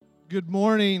Good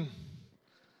morning.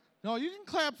 No, you can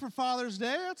clap for Father's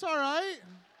Day. That's all right.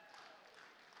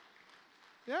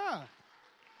 Yeah.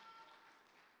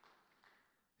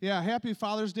 Yeah, happy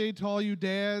Father's Day to all you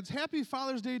dads. Happy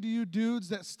Father's Day to you dudes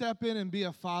that step in and be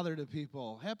a father to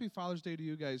people. Happy Father's Day to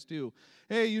you guys, too.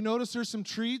 Hey, you notice there's some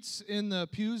treats in the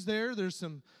pews there. There's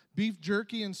some beef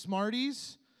jerky and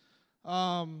Smarties.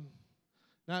 Not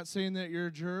saying that you're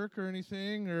a jerk or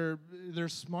anything, or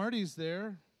there's Smarties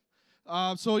there.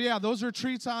 So yeah, those are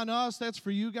treats on us. That's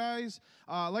for you guys.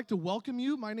 I'd like to welcome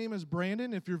you. My name is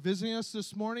Brandon. If you're visiting us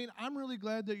this morning, I'm really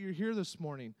glad that you're here this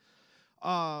morning.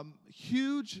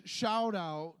 Huge shout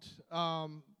out.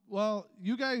 Well,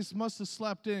 you guys must have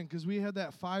slept in because we had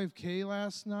that 5K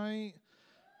last night.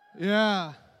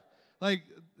 Yeah. Like,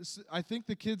 I think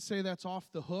the kids say that's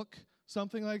off the hook,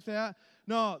 something like that.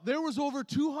 No, there was over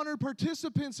 200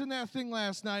 participants in that thing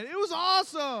last night. It was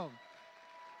awesome.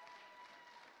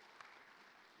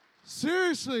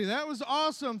 Seriously, that was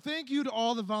awesome. Thank you to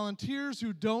all the volunteers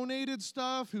who donated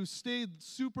stuff, who stayed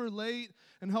super late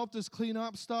and helped us clean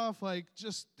up stuff. Like,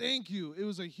 just thank you. It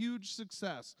was a huge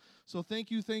success. So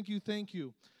thank you, thank you, thank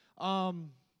you. I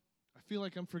feel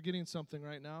like I'm forgetting something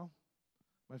right now.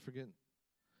 Am I forgetting?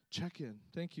 Check-in.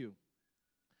 Thank you.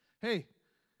 Hey,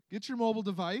 get your mobile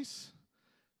device.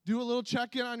 Do a little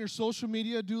check-in on your social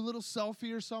media. Do a little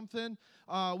selfie or something.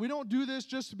 We don't do this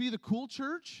just to be the cool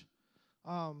church.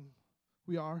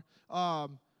 We are.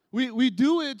 We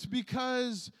do it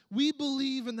because we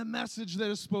believe in the message that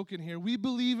is spoken here. We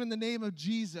believe in the name of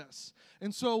Jesus.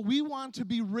 And so we want to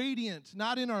be radiant,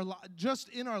 not in our just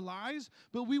in our lives,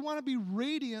 but we want to be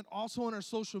radiant also on our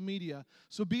social media.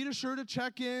 So be sure to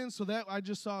check in. So that I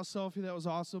just saw a selfie. That was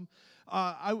awesome.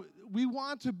 We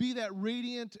want to be that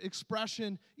radiant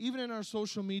expression even in our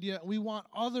social media. We want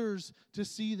others to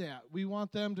see that. We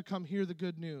want them to come hear the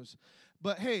good news.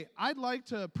 But hey, I'd like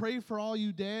to pray for all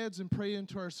you dads and pray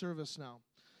into our service now.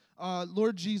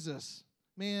 Lord Jesus,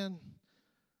 man,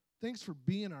 thanks for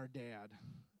being our dad.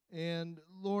 And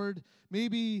Lord,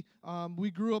 maybe we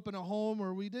grew up in a home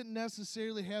where we didn't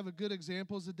necessarily have a good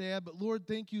example as a dad, but Lord,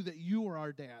 thank you that you are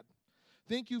our dad.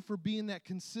 Thank you for being that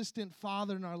consistent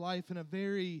father in our life in a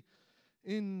very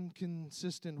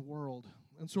inconsistent world.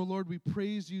 And so, Lord, we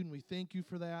praise you and we thank you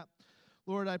for that.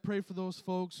 Lord, I pray for those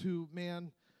folks who,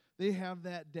 man, they have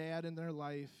that dad in their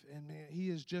life, and man, he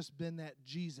has just been that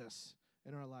Jesus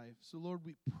in our life. So, Lord,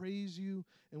 we praise you,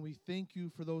 and we thank you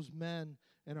for those men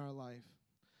in our life.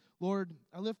 Lord,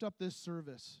 I lift up this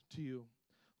service to you.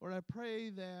 Lord, I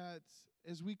pray that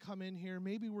as we come in here,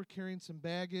 maybe we're carrying some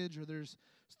baggage or there's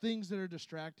things that are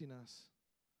distracting us.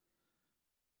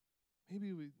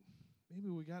 Maybe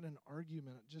we got an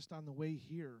argument just on the way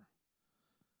here.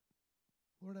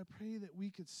 Lord, I pray that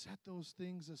we could set those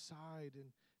things aside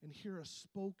and hear a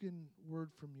spoken word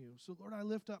from you. So, Lord, I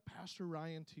lift up Pastor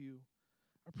Ryan to you.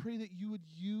 I pray that you would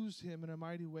use him in a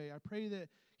mighty way. I pray that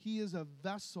he is a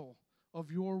vessel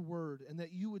of your word and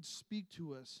that you would speak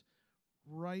to us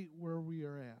right where we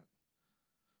are at.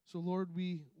 So, Lord,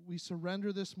 we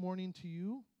surrender this morning to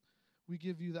you. We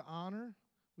give you the honor.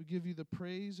 We give you the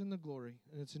praise and the glory.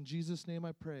 And it's in Jesus' name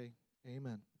I pray.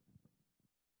 Amen.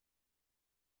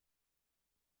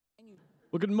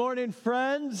 Well, good morning,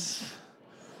 friends.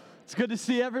 It's good to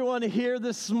see everyone here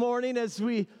this morning as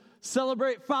we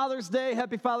celebrate Father's Day.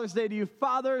 Happy Father's Day to you,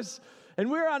 fathers.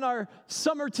 And we're on our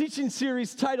summer teaching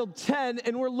series titled 10,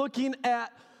 and we're looking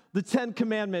at the 10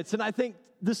 Commandments. And I think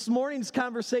this morning's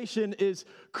conversation is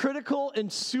critical and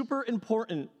super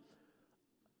important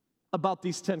about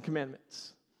these 10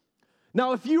 Commandments.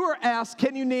 Now, if you were asked,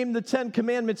 can you name the 10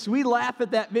 Commandments, we laugh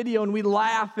at that video and we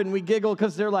laugh and we giggle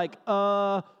because they're like,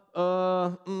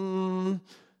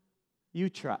 you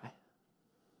try.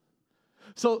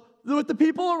 So with the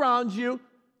people around you,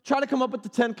 try to come up with the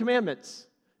 10 Commandments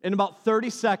in about 30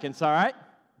 seconds, all right?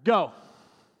 Go.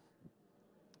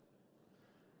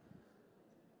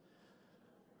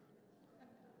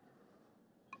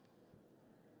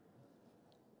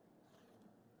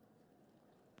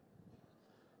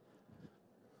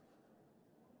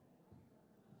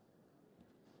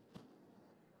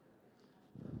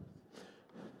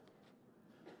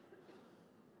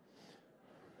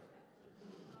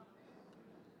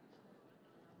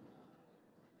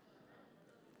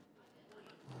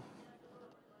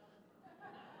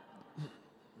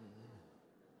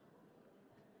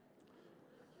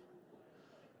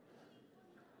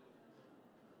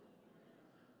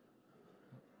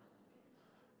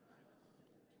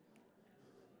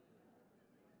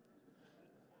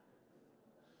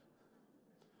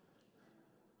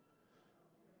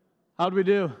 How'd we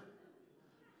do?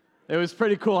 It was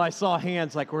pretty cool. I saw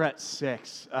hands like we're at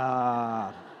 6.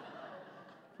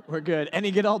 We're good.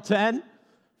 Any get all 10?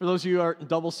 For those of you who are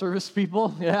double service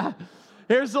people, yeah?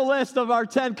 Here's the list of our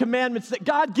 10 commandments that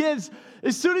God gives.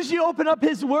 As soon as you open up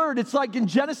His Word, it's like in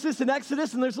Genesis and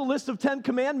Exodus, and there's a list of 10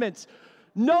 commandments.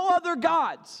 No other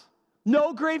gods,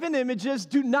 no graven images,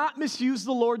 do not misuse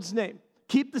the Lord's name.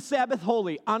 Keep the Sabbath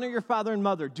holy, honor your father and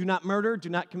mother, do not murder, do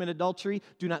not commit adultery,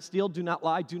 do not steal, do not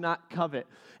lie, do not covet.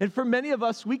 And for many of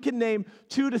us, we can name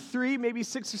 2 to 3, maybe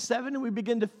 6 or 7, and we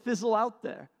begin to fizzle out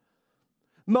there.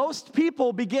 Most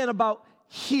people begin about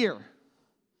here.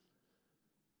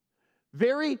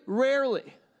 Very rarely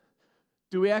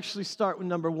do we actually start with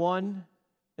number 1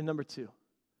 and number 2.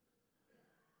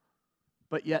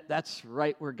 But yet, that's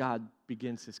right where God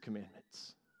begins His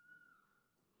commandments.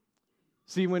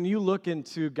 See, when you look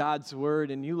into God's Word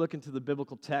and you look into the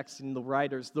biblical text and the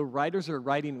writers are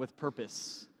writing with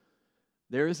purpose.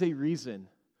 There is a reason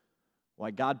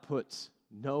why God puts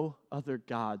no other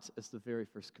gods as the very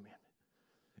first commandment.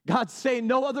 God's saying,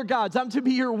 no other gods. I'm to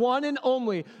be your one and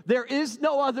only. There is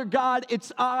no other God.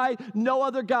 It's I, no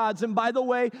other gods. And by the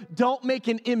way, don't make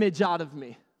an image out of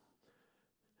me.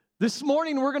 This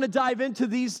morning, we're going to dive into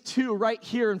these 2 right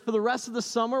here. And for the rest of the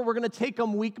summer, we're going to take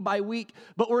them week by week.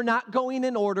 But we're not going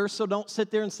in order, so don't sit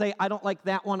there and say, I don't like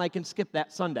that one. I can skip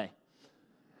that Sunday.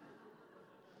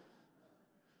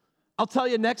 I'll tell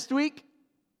you next week,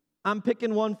 I'm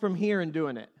picking one from here and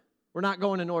doing it. We're not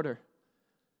going in order.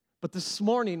 But this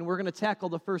morning, we're going to tackle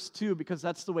the first 2 because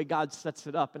that's the way God sets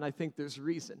it up, and I think there's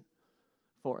reason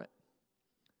for it.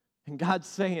 And God's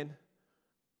saying,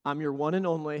 I'm your one and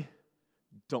only.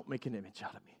 Don't make an image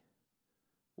out of me.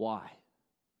 Why?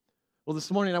 Well, this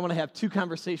morning, I want to have 2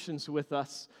 conversations with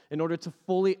us in order to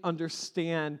fully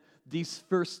understand these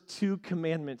first 2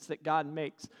 commandments that God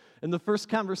makes. And the first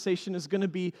conversation is going to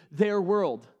be their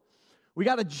world. We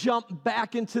got to jump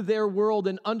back into their world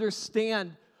and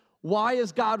understand, why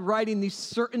is God writing these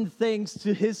certain things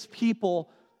to His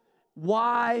people?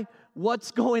 Why?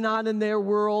 What's going on in their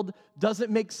world? Does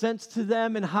it make sense to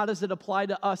them? And how does it apply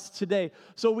to us today?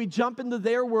 So we jump into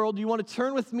their world. You want to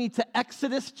turn with me to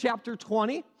Exodus chapter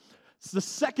 20. It's the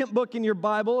second book in your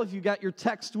Bible if you got your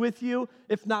text with you.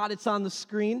 If not, it's on the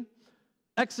screen.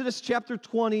 Exodus chapter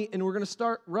 20, and we're going to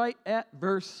start right at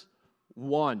verse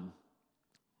 1.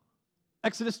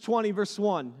 Exodus 20, verse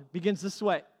 1 begins this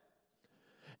way.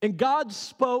 And God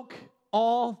spoke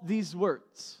all these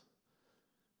words.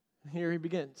 Here he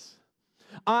begins.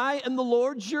 I am the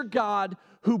Lord your God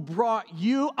who brought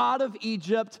you out of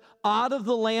Egypt, out of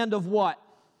the land of what?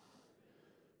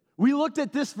 We looked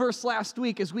at this verse last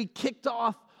week as we kicked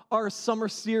off our summer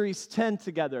series 10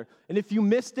 together. And if you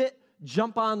missed it,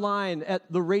 jump online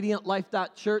at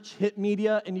theradiantlife.church, hit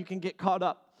media, and you can get caught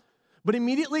up. But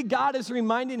immediately God is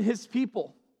reminding His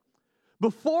people,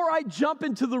 before I jump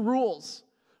into the rules,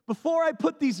 before I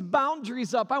put these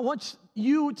boundaries up, I want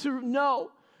you to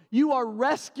know you are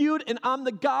rescued, and I'm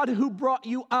the God who brought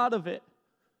you out of it.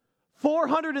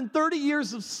 430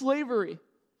 years of slavery,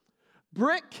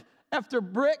 brick after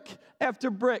brick after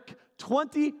brick,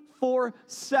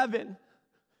 24/7.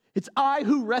 It's I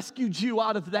who rescued you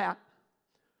out of that.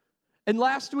 And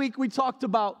last week we talked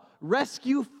about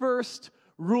rescue first,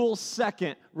 rules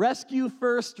second. Rescue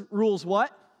first, rules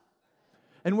what?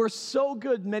 And we're so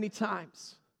good many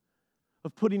times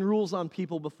of putting rules on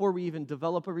people before we even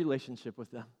develop a relationship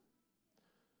with them.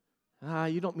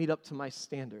 You don't meet up to my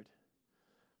standard.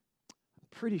 I'm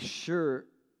pretty sure,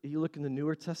 you look in the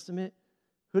Newer Testament,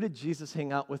 who did Jesus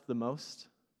hang out with the most?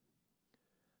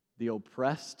 The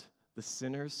oppressed, the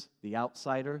sinners, the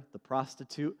outsider, the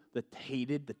prostitute, the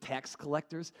hated, the tax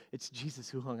collectors. It's Jesus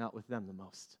who hung out with them the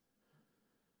most.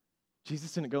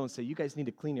 Jesus didn't go and say, you guys need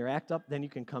to clean your act up, then you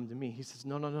can come to me. He says,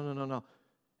 no.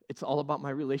 It's all about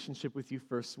my relationship with you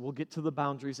first. We'll get to the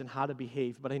boundaries and how to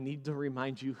behave, but I need to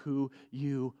remind you who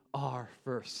you are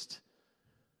first.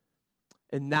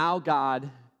 And now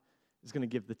God is going to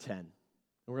give the 10. And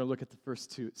we're going to look at the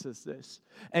first 2. It says this,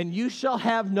 and you shall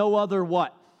have no other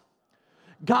what?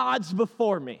 Gods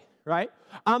before me, right?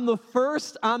 I'm the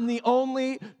first, I'm the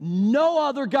only, no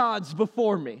other gods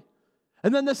before me.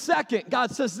 And then the second,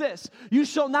 God says this, you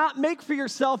shall not make for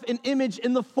yourself an image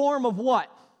in the form of what?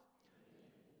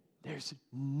 There's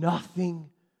nothing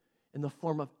in the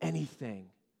form of anything.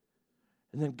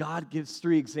 And then God gives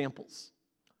 3 examples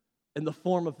in the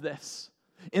form of this.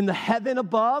 In the heaven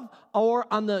above,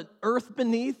 or on the earth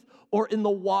beneath, or in the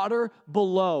water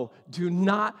below. Do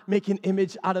not make an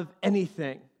image out of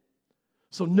anything.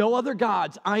 So no other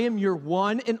gods. I am your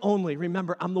one and only.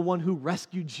 Remember, I'm the one who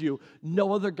rescued you.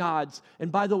 No other gods.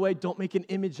 And by the way, don't make an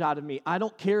image out of me. I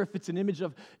don't care if it's an image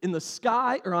of in the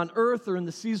sky or on earth or in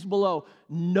the seas below.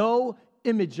 No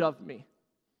image of me.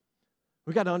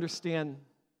 We got to understand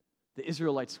the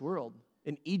Israelites' world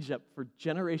in Egypt for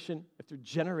generation after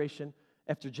generation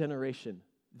after generation,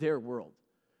 their world.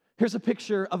 Here's a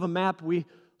picture of a map we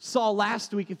saw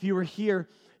last week if you were here.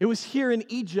 It was here in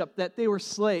Egypt that they were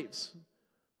slaves.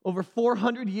 Over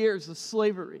 400 years of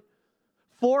slavery,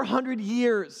 400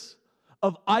 years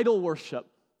of idol worship,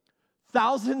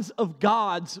 thousands of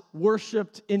gods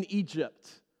worshipped in Egypt.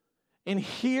 And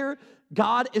here,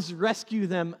 God is rescuing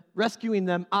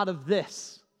them out of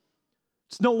this.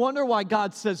 It's no wonder why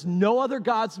God says, no other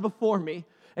gods before me,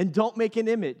 and don't make an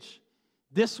image.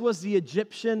 This was the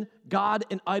Egyptian god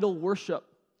and idol worship.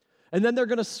 And then they're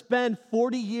going to spend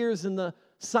 40 years in the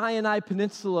Sinai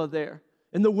Peninsula there,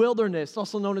 in the wilderness,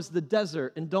 also known as the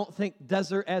desert. And don't think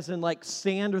desert as in like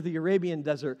sand or the Arabian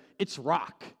desert. It's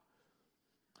rock.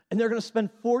 And they're going to spend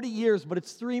 40 years, but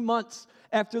it's 3 months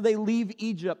after they leave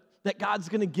Egypt that God's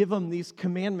going to give them these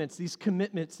commandments, these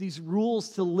commitments, these rules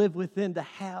to live within, to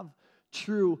have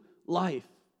true life.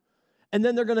 And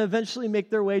then they're going to eventually make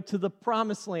their way to the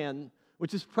promised land,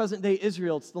 which is present-day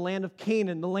Israel. It's the land of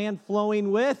Canaan, the land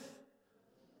flowing with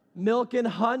milk and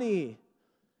honey.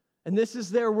 And this is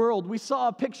their world. We saw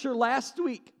a picture last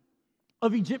week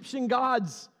of Egyptian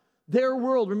gods, their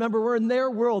world. Remember, we're in their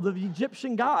world of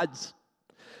Egyptian gods.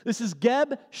 This is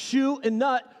Geb, Shu, and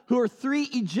Nut, who are 3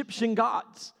 Egyptian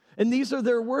gods. And these are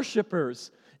their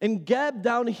worshipers. And Geb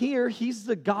down here, he's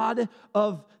the god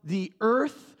of the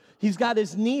earth. He's got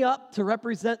his knee up to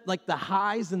represent like the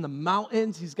highs and the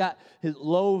mountains. He's got his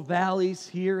low valleys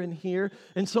here and here.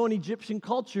 And so in Egyptian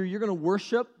culture, you're going to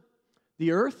worship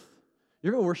the earth.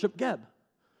 You're going to worship Geb.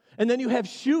 And then you have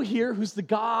Shu here, who's the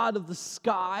god of the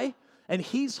sky. And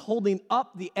he's holding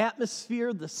up the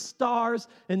atmosphere, the stars.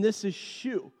 And this is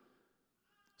Shu.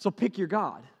 So pick your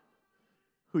god.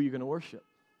 Who are you going to worship?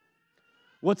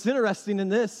 What's interesting in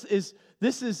this is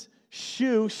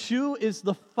Shu. Shu is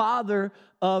the father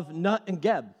of Nut and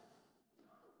Geb.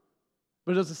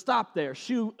 But it doesn't stop there.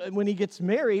 Shu, when he gets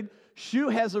married, Shu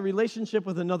has a relationship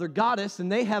with another goddess,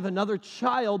 and they have another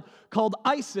child called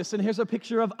Isis. And here's a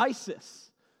picture of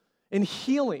Isis in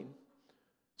healing.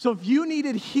 So if you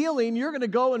needed healing, you're going to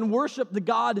go and worship the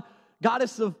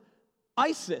goddess of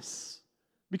Isis,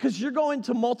 because you're going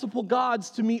to multiple gods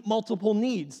to meet multiple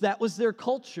needs. That was their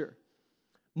culture.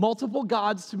 Multiple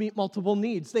gods to meet multiple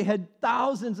needs. They had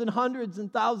thousands and hundreds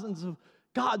and thousands of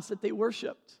gods that they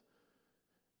worshiped.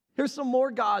 Here's some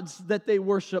more gods that they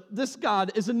worship. This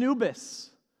god is Anubis.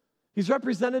 He's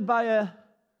represented by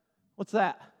what's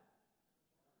that?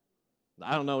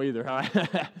 I don't know either.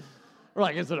 We're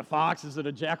like, is it a fox? Is it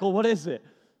a jackal? What is it?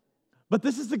 But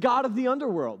this is the god of the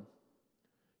underworld.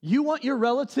 You want your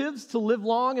relatives to live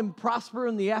long and prosper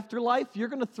in the afterlife? You're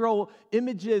going to throw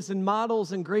images and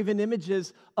models and graven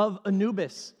images of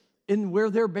Anubis in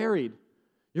where they're buried.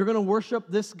 You're going to worship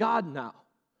this god now.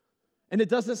 And it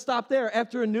doesn't stop there.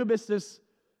 After Anubis, there's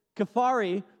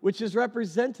Kafari, which is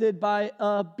represented by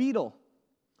a beetle.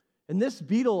 And this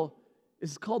beetle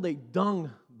is called a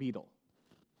dung beetle.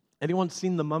 Anyone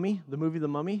seen The Mummy, the movie The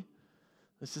Mummy?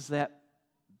 This is that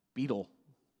beetle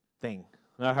thing,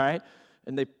 all right?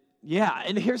 And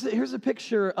here's a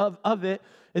picture of it.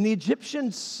 And the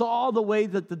Egyptians saw the way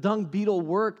that the dung beetle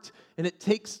worked, and it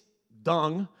takes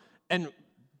dung and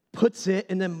puts it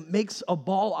and then makes a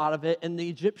ball out of it. And the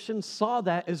Egyptians saw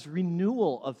that as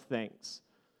renewal of things.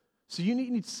 So you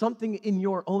need something in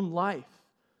your own life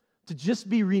to just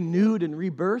be renewed and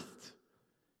rebirthed.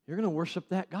 You're going to worship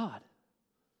that God.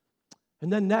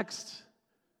 And then next,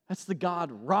 that's the god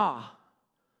Ra.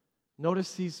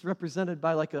 Notice he's represented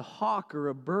by like a hawk or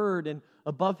a bird, and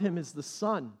above him is the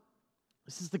sun.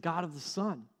 This is the god of the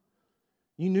sun.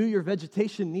 You knew your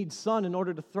vegetation needs sun in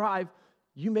order to thrive.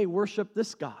 You may worship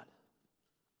this god.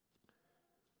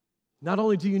 Not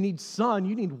only do you need sun,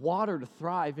 you need water to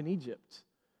thrive in Egypt.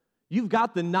 You've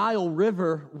got the Nile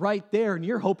River right there, and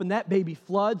you're hoping that baby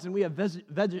floods, and we have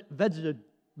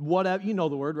whatever, you know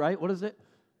the word, right? What is it?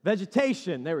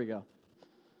 Vegetation. There we go.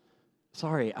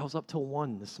 Sorry, I was up till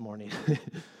 1 this morning.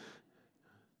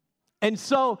 And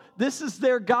so this is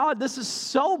their god. This is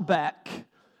Sobek,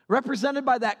 represented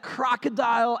by that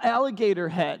crocodile alligator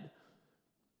head.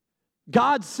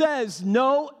 God says,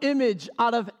 no image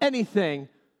out of anything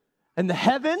in the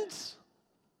heavens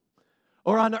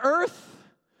or on earth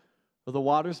or the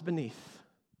waters beneath.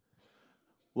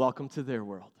 Welcome to their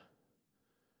world.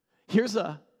 Here's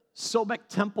a Sobek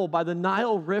temple by the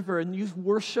Nile River, and you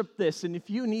worship this. And if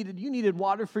you needed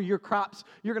water for your crops,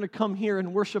 you're going to come here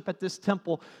and worship at this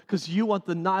temple because you want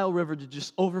the Nile River to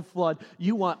just overflood.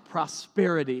 You want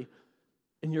prosperity,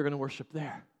 and you're going to worship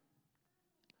there.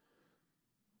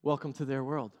 Welcome to their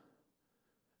world.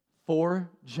 4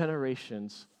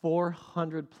 generations,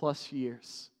 400 plus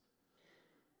years,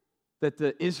 that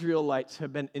the Israelites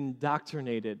have been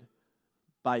indoctrinated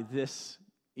by this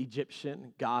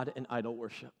Egyptian god and idol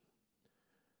worship.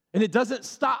 And it doesn't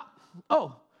stop.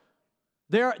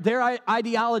 Their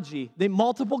ideology, they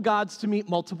multiple gods to meet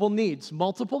multiple needs.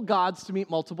 Multiple gods to meet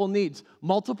multiple needs.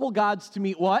 Multiple gods to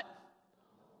meet what?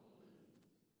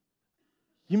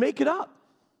 You make it up.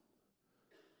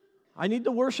 I need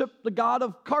to worship the god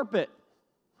of carpet.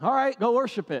 All right, go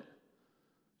worship it.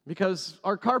 Because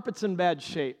our carpet's in bad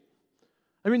shape.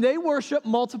 I mean, they worship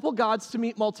multiple gods to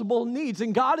meet multiple needs.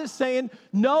 And God is saying,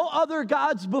 no other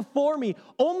gods before me.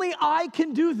 Only I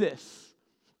can do this.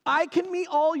 I can meet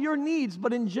all your needs.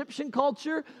 But in Egyptian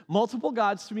culture, multiple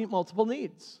gods to meet multiple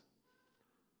needs.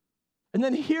 And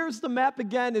then here's the map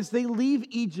again as they leave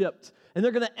Egypt. And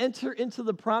they're going to enter into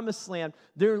the promised land.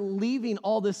 They're leaving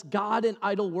all this God and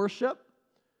idol worship.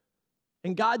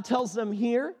 And God tells them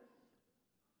here,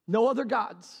 no other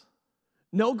gods.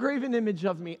 No graven image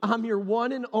of me. I'm your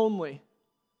one and only.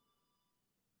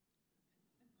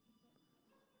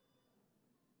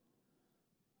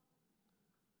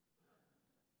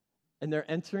 And they're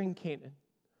entering Canaan.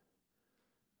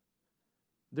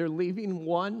 They're leaving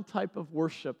one type of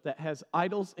worship that has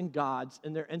idols and gods,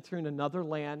 and they're entering another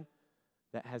land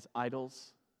that has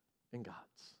idols and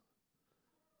gods.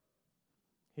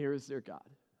 Here is their God.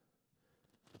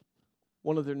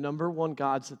 One of their number one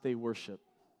gods that they worship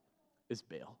is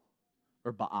Baal,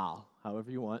 or Baal,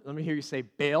 however you want. Let me hear you say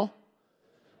Baal,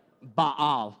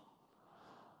 Baal.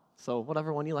 So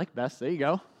whatever one you like best, there you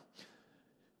go.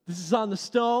 This is on the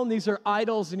stone. These are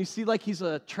idols, and you see like he's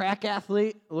a track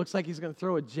athlete. It looks like he's going to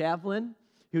throw a javelin.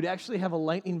 He would actually have a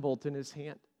lightning bolt in his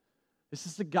hand. This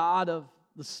is the god of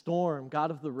the storm, God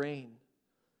of the rain.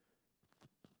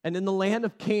 And in the land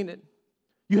of Canaan,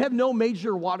 you have no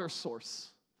major water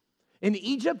source. In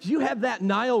Egypt, you have that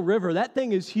Nile River. That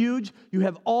thing is huge. You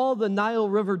have all the Nile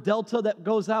River delta that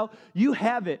goes out. You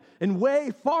have it. And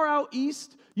way far out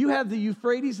east, you have the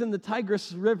Euphrates and the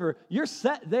Tigris River. You're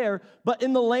set there. But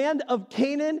in the land of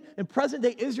Canaan and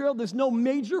present-day Israel, there's no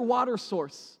major water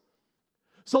source.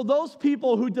 So those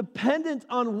people who dependent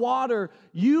on water,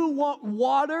 you want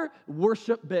water,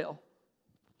 worship Baal.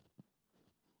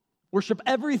 Worship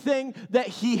everything that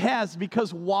he has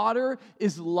because water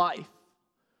is life.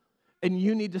 And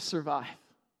you need to survive.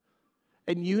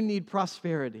 And you need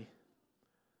prosperity.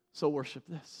 So worship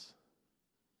this.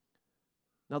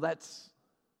 Now that's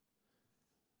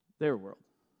their world.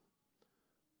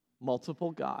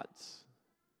 Multiple gods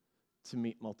to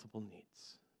meet multiple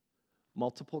needs.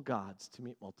 Multiple gods to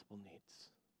meet multiple needs.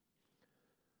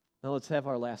 Now let's have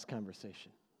our last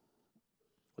conversation.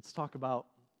 Let's talk about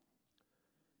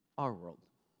our world.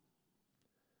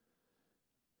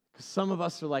 Because some of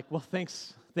us are like, well,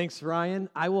 thanks, Ryan.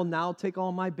 I will now take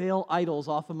all my Baal idols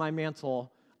off of my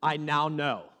mantle. I now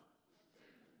know.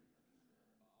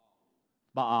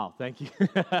 Baal, thank you.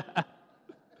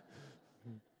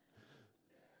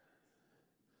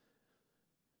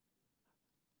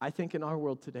 I think in our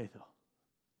world today, though,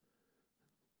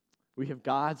 we have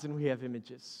gods and we have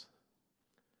images,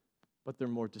 but they're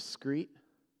more discreet.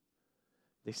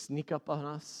 They sneak up on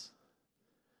us,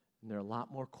 and they're a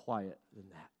lot more quiet than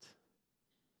that.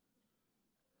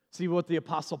 See what the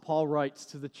Apostle Paul writes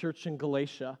to the church in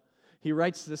Galatia. He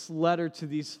writes this letter to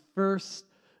these first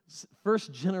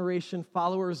generation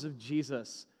followers of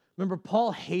Jesus. Remember,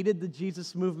 Paul hated the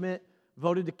Jesus movement,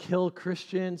 voted to kill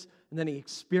Christians, and then he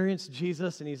experienced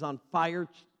Jesus, and he's on fire,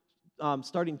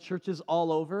 starting churches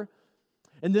all over.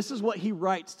 And this is what he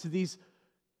writes to these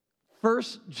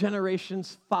first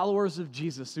generation's followers of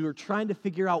Jesus who are trying to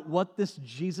figure out what this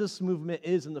Jesus movement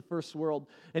is in the first world.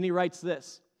 And he writes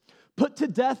this: "Put to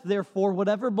death, therefore,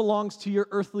 whatever belongs to your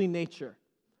earthly nature."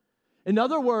 In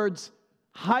other words,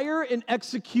 hire an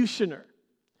executioner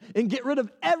and get rid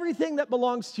of everything that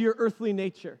belongs to your earthly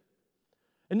nature.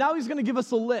 And now he's going to give us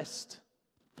a list.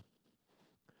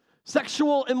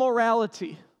 Sexual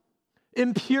immorality,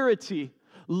 impurity,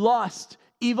 lust,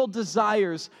 evil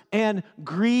desires, and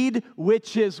greed,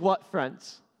 which is what,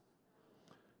 friends?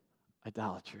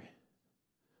 Idolatry.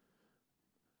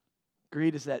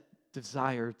 Greed is that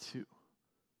desire to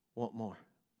want more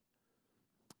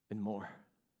and more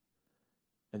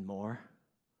and more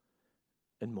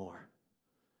and more.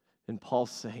 And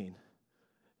Paul's saying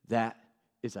that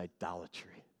is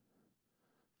idolatry.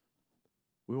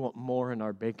 We want more in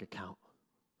our bank account.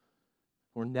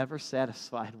 We're never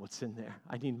satisfied what's in there.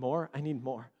 I need more, I need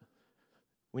more.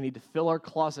 We need to fill our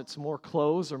closets more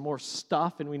clothes or more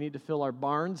stuff, and we need to fill our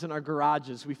barns and our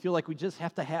garages. We feel like we just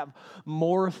have to have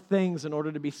more things in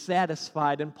order to be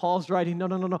satisfied. And Paul's writing,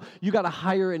 no. You got to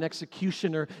hire an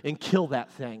executioner and kill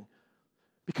that thing,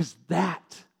 because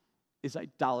that is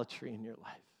idolatry in your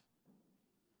life.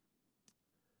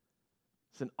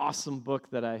 It's an awesome book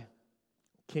that I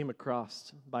came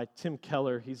across by Tim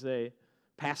Keller. He's a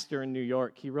pastor in New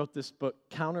York. He wrote this book,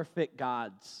 Counterfeit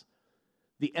Gods: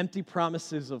 The Empty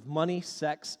Promises of Money,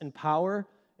 Sex, and Power,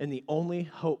 and the Only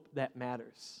Hope That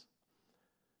Matters.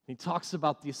 He talks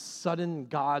about these sudden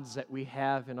gods that we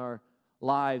have in our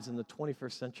lives in the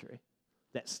 21st century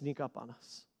that sneak up on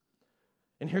us.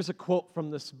 And here's a quote from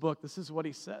this book. This is what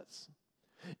he says.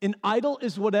 An idol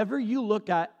is whatever you look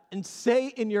at and say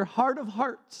in your heart of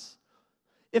hearts,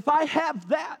 if I have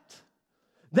that,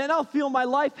 then I'll feel my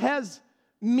life has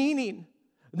meaning.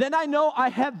 Then I know I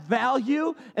have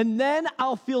value, and then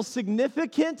I'll feel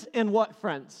significant in what,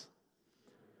 friends?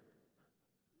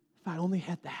 If I only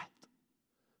had that.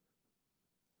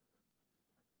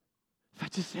 If I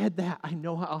just had that, I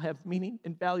know I'll have meaning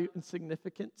and value and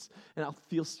significance, and I'll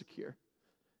feel secure.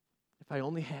 If I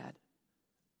only had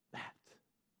that.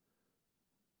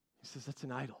 He says that's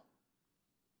an idol.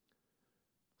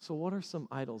 So what are some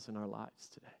idols in our lives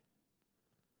today?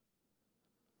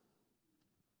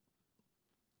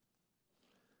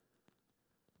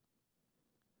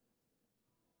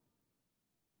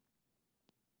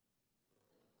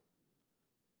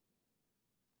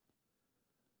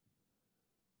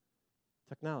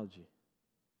 Technology.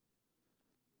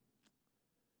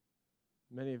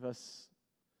 Many of us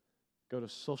go to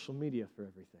social media for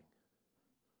everything.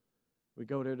 We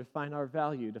go there to find our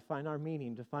value, to find our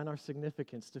meaning, to find our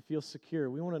significance, to feel secure.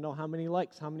 We want to know how many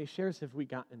likes, how many shares have we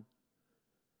gotten.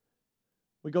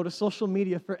 We go to social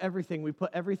media for everything. We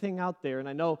put everything out there. And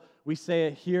I know we say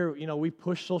it here, we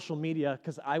push social media,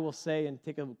 because I will say, and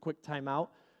take a quick time out,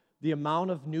 the amount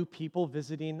of new people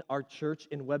visiting our church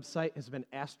and website has been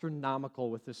astronomical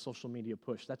with this social media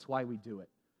push. That's why we do it.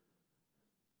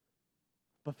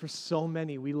 But for so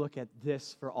many, we look at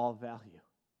this for all value.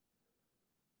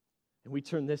 And we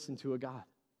turn this into a god.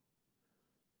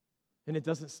 And it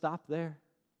doesn't stop there.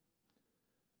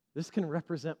 This can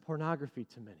represent pornography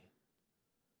to many.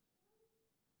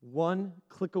 One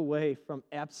click away from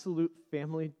absolute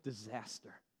family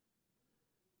disaster.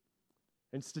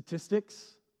 And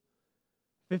statistics,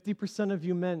 50% of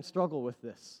you men struggle with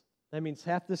this. That means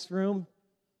half this room,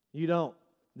 you don't.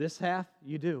 This half,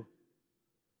 you do.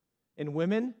 And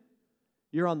women,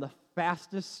 you're on the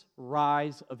fastest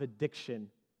rise of addiction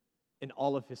in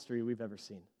all of history we've ever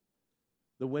seen.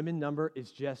 The women number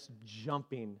is just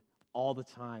jumping all the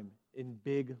time in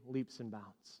big leaps and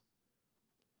bounds.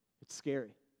 It's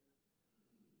scary.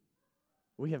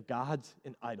 We have gods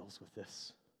and idols with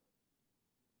this.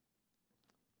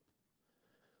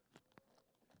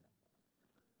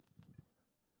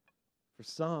 For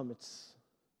some, it's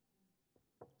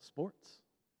sports.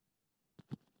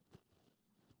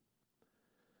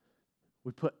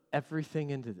 We put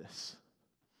everything into this.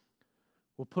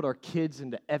 We'll put our kids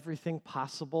into everything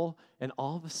possible, and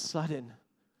all of a sudden,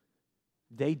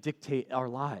 they dictate our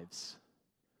lives.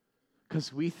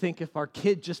 Because we think if our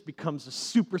kid just becomes a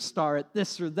superstar at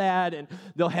this or that, and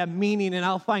they'll have meaning, and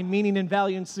I'll find meaning and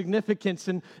value and significance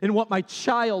in what my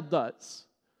child does.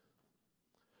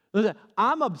 Listen,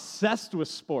 I'm obsessed with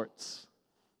sports.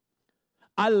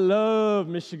 I love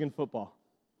Michigan football.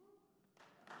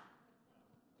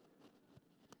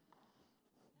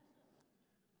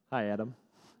 Hi, Adam.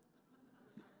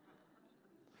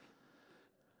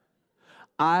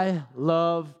 I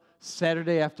love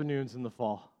Saturday afternoons in the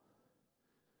fall.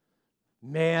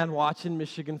 Man, watching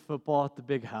Michigan football at the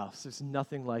big house, there's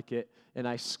nothing like it. And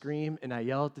I scream and I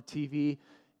yell at the TV,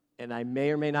 and I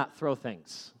may or may not throw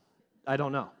things. I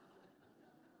don't know.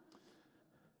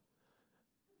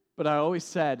 But I always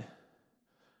said,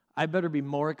 I better be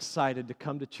more excited to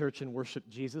come to church and worship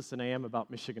Jesus than I am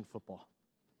about Michigan football.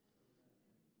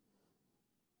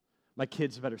 My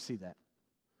kids better see that.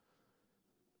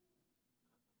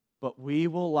 But we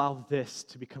will allow this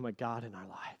to become a god in our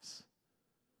lives.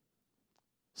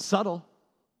 Subtle.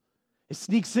 It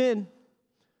sneaks in.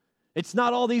 It's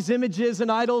not all these images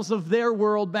and idols of their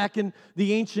world back in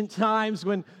the ancient times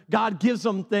when God gives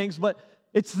them things, but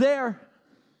it's there.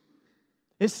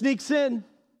 It sneaks in.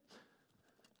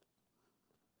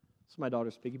 It's my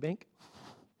daughter's piggy bank.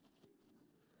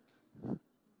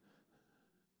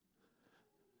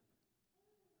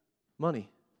 Money.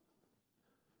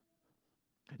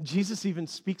 Jesus even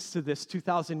speaks to this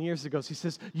 2,000 years ago. He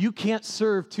says, you can't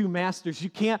serve two masters. You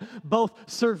can't both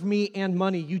serve me and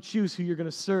money. You choose who you're going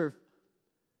to serve.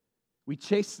 We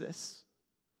chase this.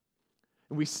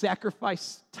 And we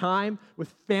sacrifice time with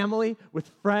family, with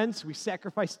friends. We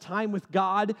sacrifice time with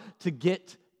God to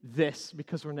get this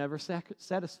because we're never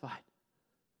satisfied.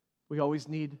 We always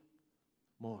need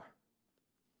more.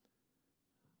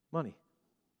 Money.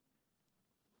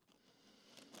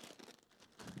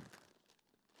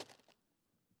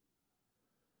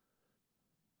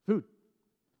 Food.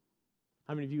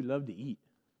 How many of you love to eat?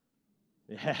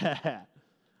 Yeah.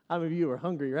 How many of you are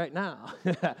hungry right now?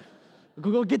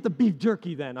 Go get the beef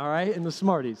jerky then, all right, and the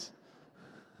Smarties.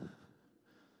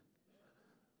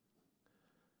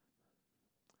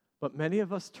 But many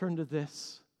of us turn to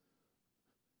this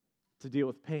to deal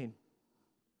with pain.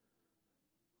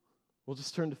 We'll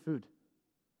just turn to food.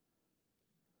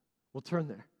 We'll turn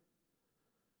there.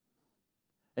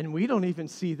 And we don't even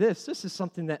see this. This is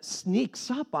something that sneaks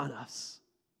up on us.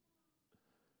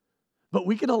 But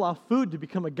we can allow food to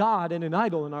become a god and an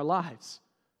idol in our lives.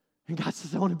 And God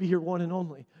says, I want to be your one and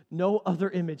only. No other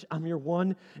image. I'm your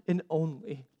one and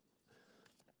only.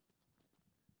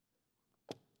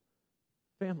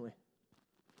 Family.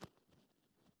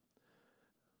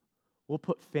 We'll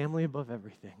put family above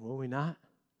everything, will we not?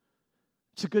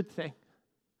 It's a good thing.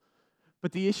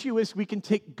 But the issue is we can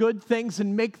take good things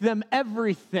and make them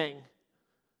everything.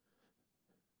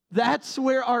 That's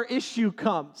where our issue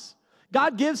comes.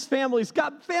 God gives families.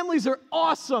 Families are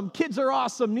awesome. Kids are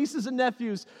awesome. Nieces and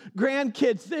nephews,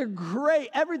 grandkids, they're great.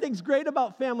 Everything's great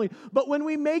about family. But when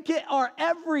we make it our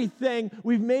everything,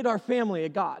 we've made our family a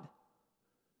god.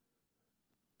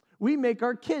 We make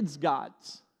our kids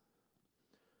gods.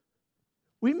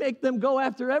 We make them go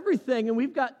after everything, and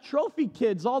we've got trophy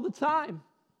kids all the time.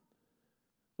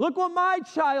 Look what my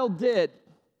child did.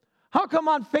 How come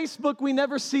on Facebook we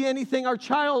never see anything our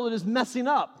child is messing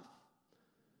up?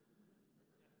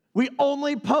 We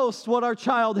only post what our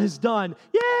child has done.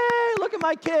 Yay, look at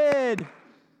my kid.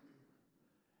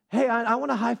 Hey, I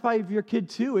want to high-five your kid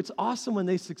too. It's awesome when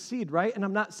they succeed, right? And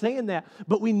I'm not saying that,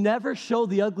 but we never show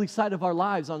the ugly side of our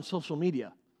lives on social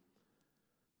media.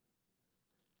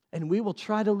 And we will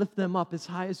try to lift them up as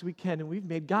high as we can, and we've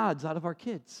made gods out of our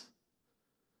kids.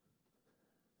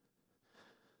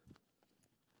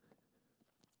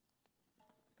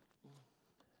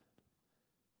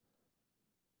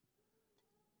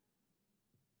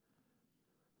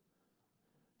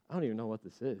 I don't even know what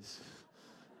this is.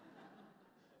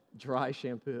 Dry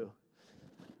shampoo.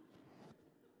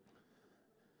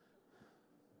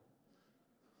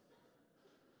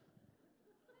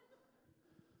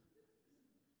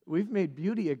 We've made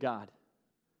beauty a god.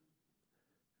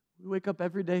 We wake up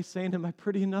every day saying, am I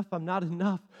pretty enough? I'm not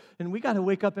enough. And we got to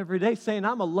wake up every day saying,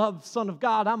 I'm a loved son of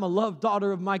God. I'm a loved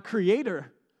daughter of my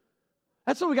Creator.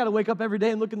 That's what we got to wake up every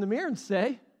day and look in the mirror and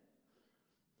say.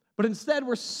 But instead,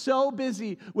 we're so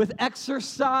busy with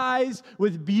exercise,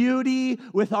 with beauty,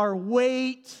 with our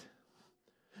weight,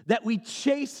 that we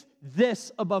chase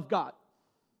this above God.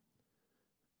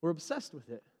 We're obsessed with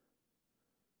it.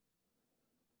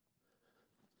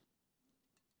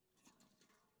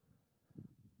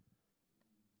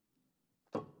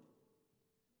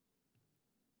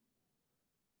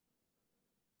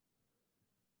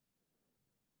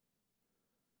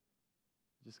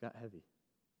 Just got heavy.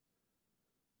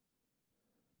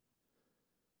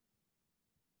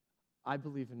 I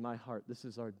believe in my heart this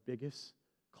is our biggest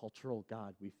cultural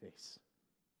god we face.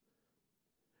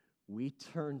 We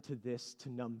turn to this to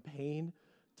numb pain,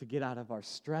 to get out of our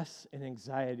stress and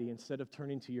anxiety instead of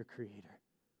turning to your Creator.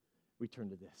 We turn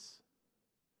to this.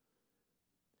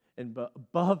 And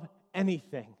above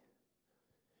anything,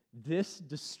 this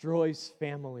destroys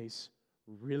families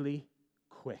really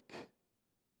quick.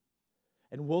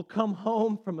 And we'll come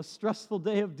home from a stressful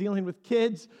day of dealing with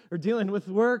kids or dealing with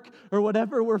work or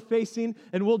whatever we're facing,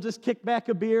 and we'll just kick back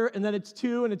a beer, and then it's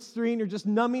 2 and it's 3, and you're just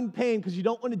numbing pain because you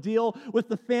don't want to deal with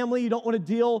the family. You don't want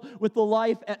to deal with the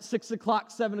life at 6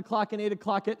 o'clock, 7 o'clock, and 8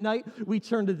 o'clock at night. We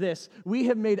turn to this. We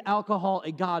have made alcohol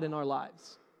a god in our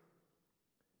lives.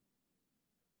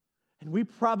 And we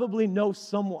probably know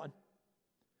someone,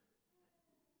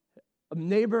 a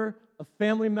neighbor, a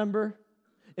family member,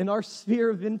 in our sphere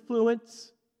of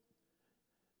influence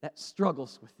that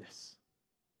struggles with this.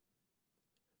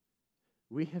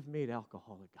 We have made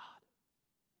alcohol a god.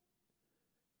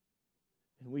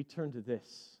 And we turn to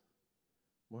this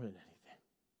more than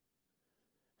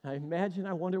anything.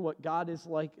 I wonder what God is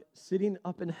like sitting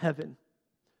up in heaven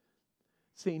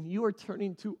saying, you are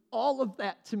turning to all of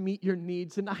that to meet your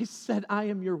needs. And I said, I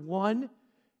am your one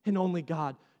and only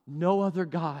God. No other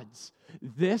gods.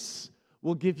 This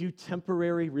will give you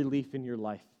temporary relief in your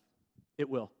life. It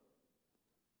will.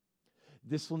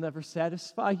 This will never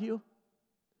satisfy you.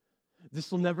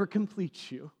 This will never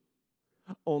complete you.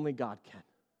 Only God can.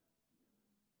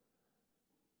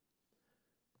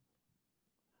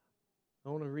 I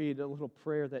want to read a little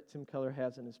prayer that Tim Keller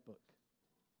has in his book.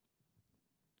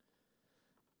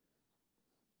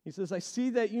 He says, I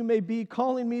see that you may be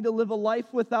calling me to live a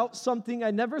life without something I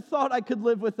never thought I could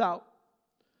live without.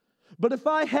 But if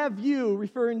I have you,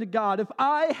 referring to God, if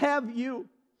I have you,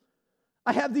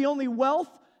 I have the only wealth,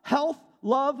 health,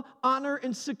 love, honor,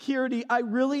 and security I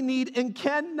really need and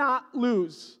cannot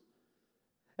lose.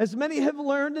 As many have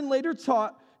learned and later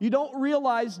taught, you don't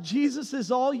realize Jesus is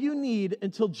all you need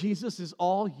until Jesus is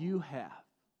all you have.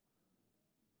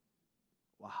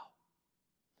 Wow.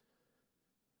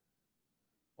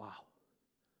 Wow.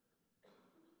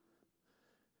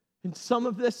 And some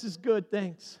of this is good,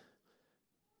 thanks.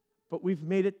 But we've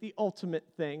made it the ultimate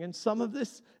thing. And some of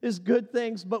this is good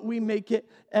things, but we make it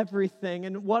everything.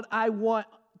 And what I want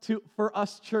for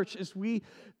us, church, as we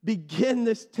begin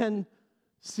this 10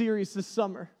 series this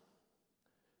summer,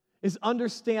 is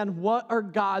understand what are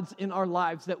gods in our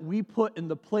lives that we put in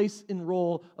the place and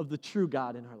role of the true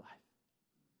God in our life.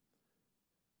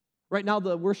 Right now,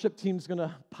 the worship team's going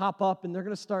to pop up, and they're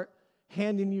going to start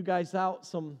handing you guys out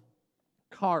some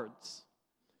cards.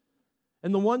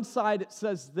 And the one side, it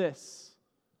says this: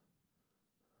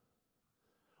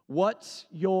 what's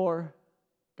your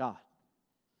God?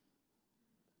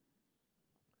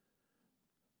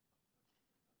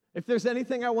 If there's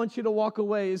anything I want you to walk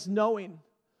away is knowing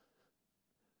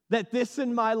that this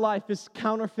in my life is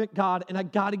counterfeit God, and I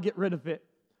got to get rid of it.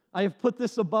 I have put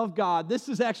this above God. This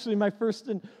is actually my first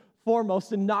and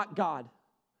foremost and not God.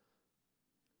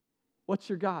 What's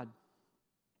your God?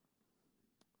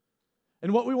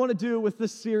 And what we want to do with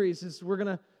this series is we're going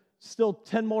to still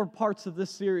 10 more parts of this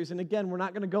series. And again, we're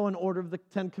not going to go in order of the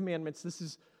 10 commandments. This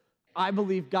is, I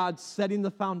believe, God setting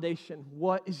the foundation.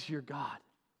 What is your God?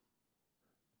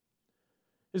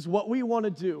 Is what we want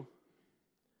to do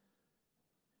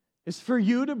is for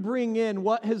you to bring in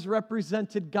what has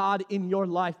represented God in your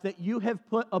life that you have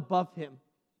put above Him.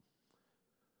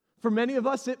 For many of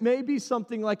us, it may be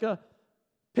something like a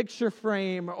picture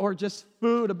frame or just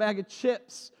food, a bag of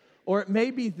chips, or it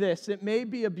may be this, it may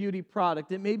be a beauty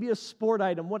product, it may be a sport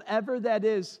item, whatever that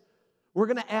is. We're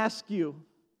going to ask you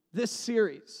this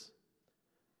series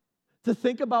to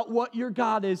think about what your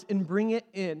God is and bring it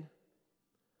in.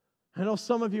 I know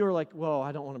some of you are like, whoa,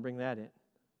 I don't want to bring that in.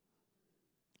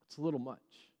 It's a little much.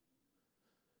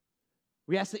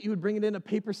 We ask that you would bring it in a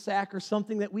paper sack or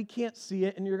something that we can't see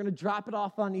it, and you're going to drop it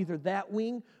off on either that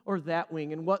wing or that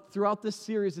wing. And what throughout this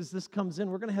series, as this comes in,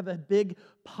 we're going to have a big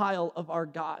pile of our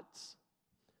gods.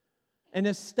 And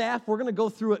as staff, we're going to go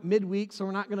through it midweek, so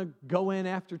we're not going to go in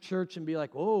after church and be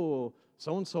like, oh,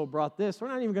 so-and-so brought this. We're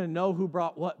not even going to know who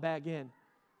brought what bag in.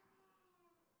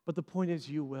 But the point is,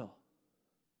 you will.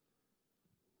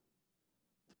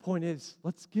 The point is,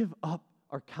 let's give up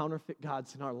our counterfeit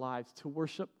gods in our lives to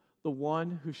worship the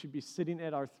one who should be sitting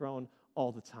at our throne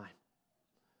all the time.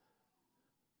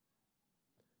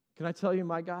 Can I tell you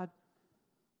my God?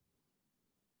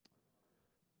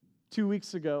 2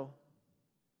 weeks ago,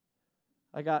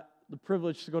 I got the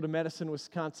privilege to go to Madison,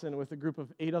 Wisconsin with a group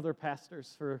of 8 other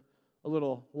pastors for a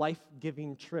little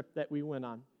life-giving trip that we went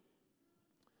on.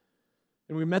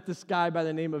 And we met this guy by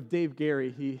the name of Dave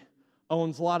Gary. He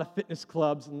owns a lot of fitness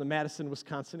clubs in the Madison,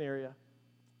 Wisconsin area.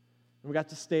 And we got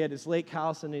to stay at his lake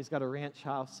house, and he's got a ranch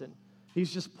house, and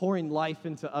he's just pouring life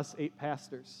into us 8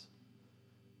 pastors.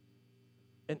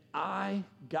 And I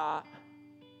got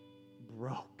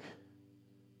broke.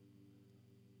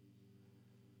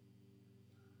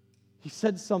 He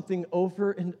said something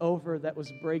over and over that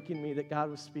was breaking me, that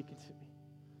God was speaking to me.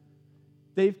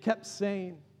 Dave kept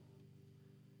saying,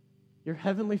 your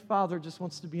heavenly Father just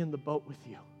wants to be in the boat with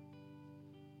you,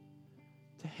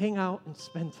 to hang out and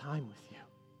spend time with you.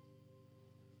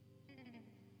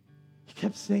 He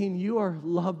kept saying, you are a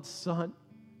loved son.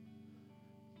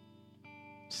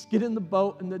 Just get in the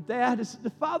boat. And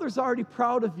the Father's already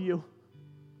proud of you.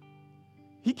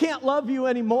 He can't love you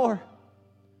anymore.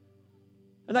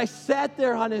 And I sat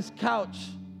there on his couch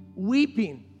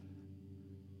weeping.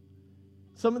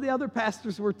 Some of the other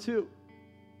pastors were too.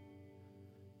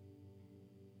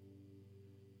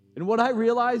 And what I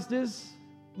realized is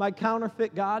my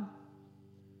counterfeit God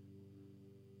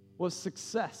was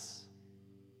success.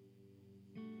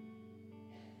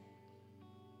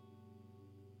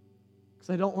 Because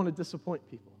I don't want to disappoint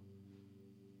people.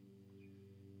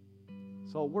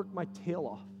 So I'll work my tail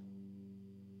off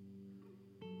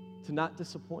to not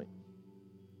disappoint.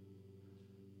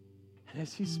 And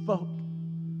as he spoke,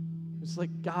 it was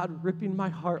like God ripping my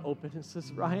heart open and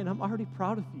says, Ryan, I'm already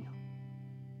proud of you.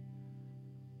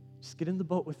 Just get in the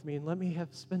boat with me and let me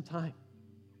spend time.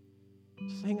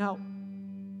 Just hang out.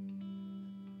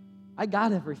 I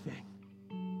got everything.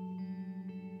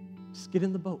 Just get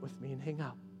in the boat with me and hang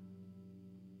out.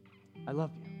 I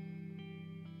love you.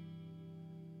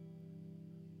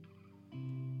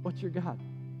 What's your God?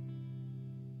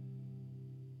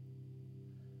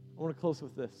 I want to close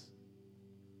with this.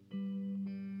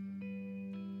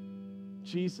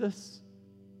 Jesus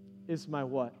is my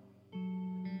what?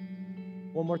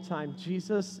 One more time.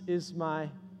 Jesus is my...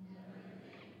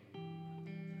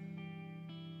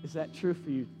 Is that true for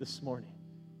you this morning?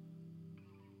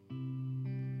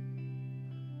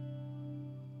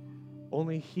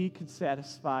 Only He can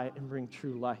satisfy and bring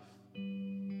true life.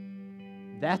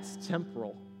 That's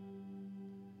temporal.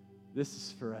 This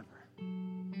is forever.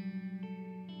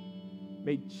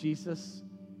 May Jesus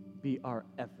be our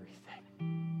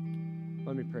everything.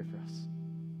 Let me pray for us.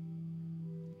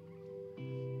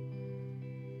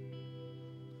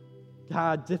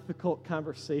 God, difficult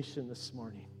conversation this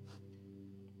morning.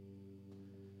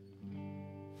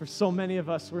 For so many of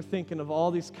us, we're thinking of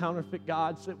all these counterfeit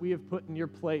gods that we have put in your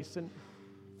place. And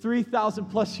 3,000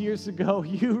 plus years ago,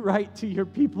 you write to your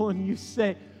people and you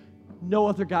say, no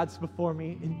other gods before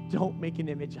me, and don't make an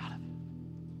image out of it.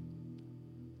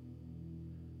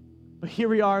 But here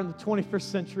we are in the 21st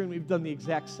century, and we've done the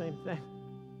exact same thing.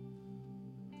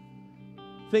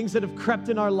 Things that have crept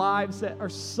in our lives that are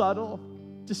subtle,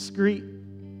 discreet,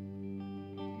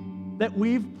 that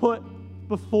we've put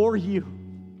before you.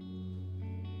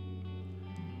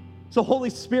 So,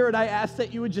 Holy Spirit, I ask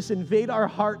that you would just invade our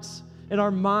hearts and our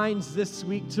minds this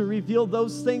week to reveal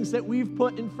those things that we've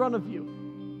put in front of you.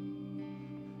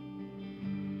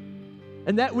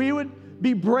 And that we would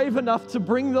be brave enough to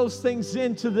bring those things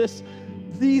into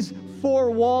these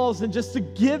four walls and just to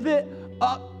give it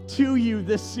up to you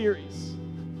this series.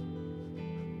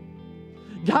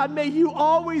 God, may you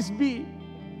always be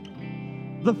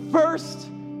the first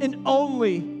and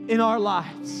only in our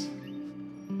lives.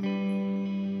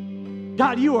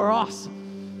 God, you are awesome.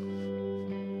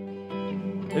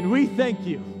 And we thank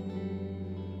you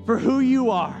for who you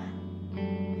are.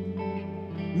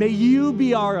 May you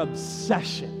be our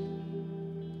obsession.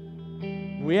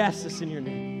 We ask this in your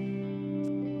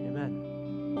name.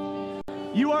 Amen.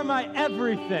 You are my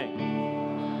everything.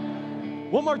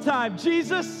 One more time.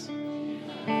 Jesus,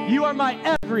 you are my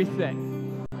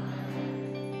everything.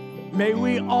 May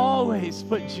we always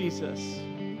put Jesus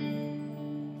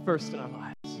first in our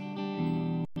lives.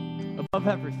 Above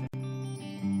everything.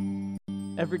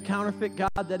 Every counterfeit God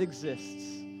that exists,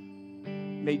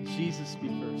 may Jesus be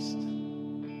first.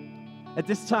 At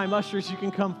this time, ushers, you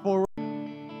can come forward.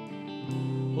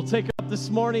 We'll take up this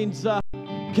morning's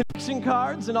connection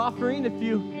cards and offering. If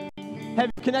you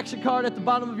have your connection card at the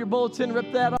bottom of your bulletin,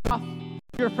 rip that off.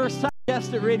 If you're a first-time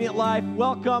guest at Radiant Life,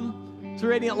 welcome to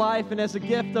Radiant Life. And as a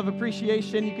gift of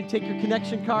appreciation, you can take your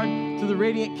connection card to the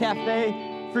Radiant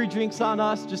Cafe. Free drinks on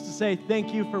us, just to say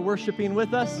thank you for worshiping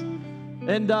with us.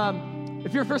 And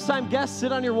if you're a first-time guest,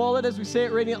 sit on your wallet as we say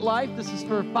at Radiant Life. This is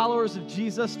for followers of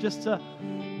Jesus, just to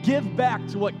give back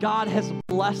to what God has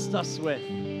blessed us with.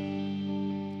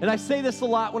 And I say this a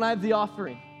lot when I have the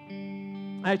offering.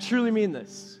 I truly mean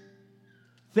this.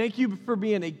 Thank you for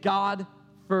being a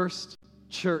God-first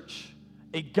church,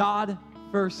 a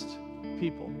God-first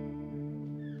people,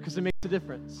 because it makes a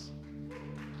difference.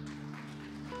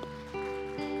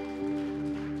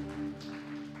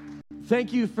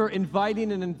 Thank you for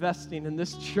inviting and investing in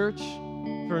this church,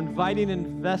 for inviting and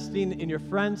investing in your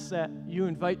friends that you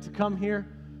invite to come here.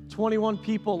 21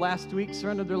 people last week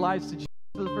surrendered their lives to Jesus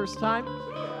for the first time.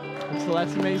 And so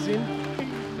that's amazing.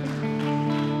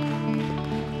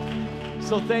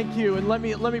 So thank you. And let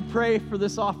me pray for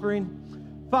this offering.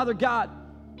 Father God,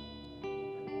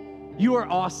 you are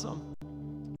awesome.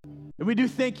 And we do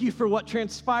thank you for what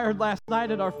transpired last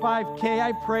night at our 5K.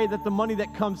 I pray that the money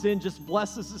that comes in just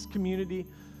blesses this community.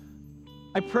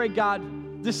 I pray,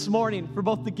 God, this morning for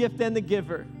both the gift and the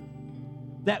giver,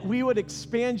 that we would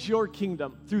expand your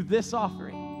kingdom through this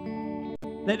offering,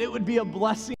 that it would be a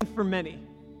blessing for many.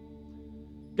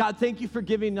 God, thank you for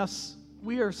giving us.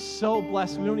 We are so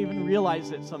blessed. We don't even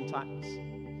realize it sometimes.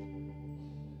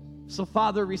 So,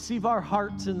 Father, receive our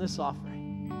hearts in this offering.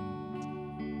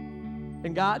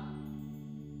 And God,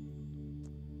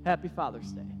 happy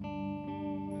Father's Day.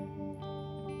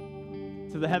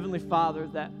 To the Heavenly Father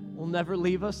that will never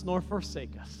leave us nor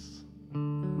forsake us.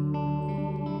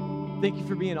 Thank you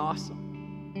for being awesome.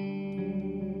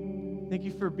 Thank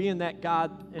you for being that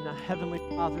God and a Heavenly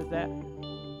Father that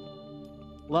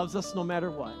loves us no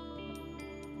matter what.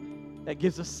 That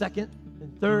gives us second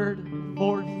and third and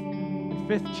fourth and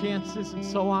fifth chances and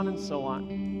so on and so on.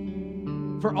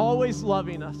 for always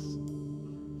loving us,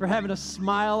 for having a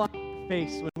smile on your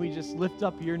face when we just lift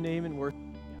up your name and worship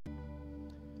you.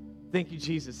 Thank you,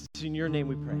 Jesus. It's in your name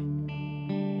we pray.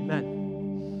 Amen.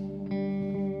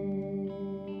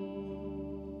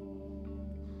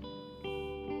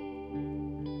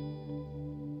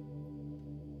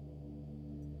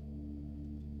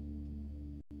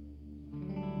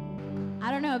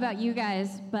 I don't know about you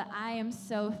guys, but I am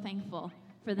so thankful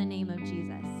for the name of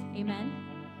Jesus. Amen.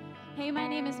 Hey, my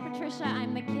name is Patricia.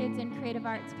 I'm the Kids and Creative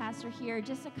Arts pastor here.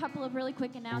 Just a couple of really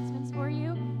quick announcements for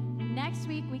you. Next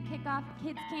week, we kick off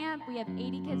Kids Camp. We have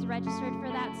 80 kids registered for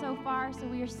that so far, so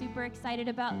we are super excited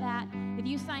about that. If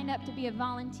you signed up to be a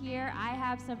volunteer, I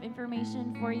have some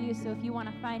information for you, so if you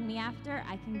want to find me after,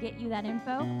 I can get you that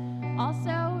info.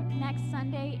 Also, next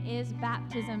Sunday is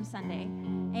Baptism Sunday,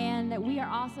 and we are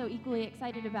also equally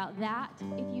excited about that.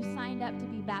 If you signed up to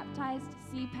be baptized,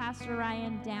 see Pastor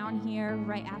Ryan down here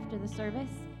right after the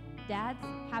service. Dads,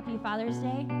 happy Father's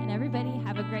Day, and everybody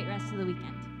have a great rest of the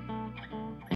weekend.